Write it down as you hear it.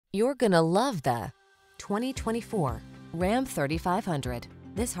You're gonna love the 2024 Ram 3500.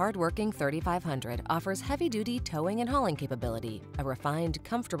 This hard-working 3500 offers heavy-duty towing and hauling capability, a refined,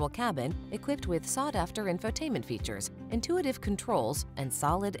 comfortable cabin equipped with sought-after infotainment features, intuitive controls, and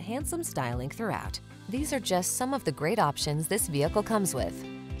solid, handsome styling throughout. These are just some of the great options this vehicle comes with: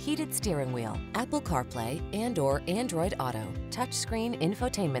 heated steering wheel, Apple CarPlay and/or Android Auto, touchscreen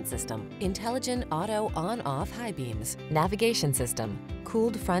infotainment system, intelligent auto on-off high beams, navigation system,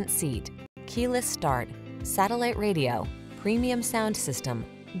 cooled front seat, keyless start, satellite radio, premium sound system,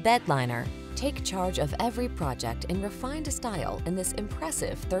 bed liner. Take charge of every project in refined style in this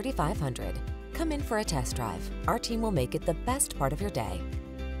impressive 3500. Come in for a test drive. Our team will make it the best part of your day.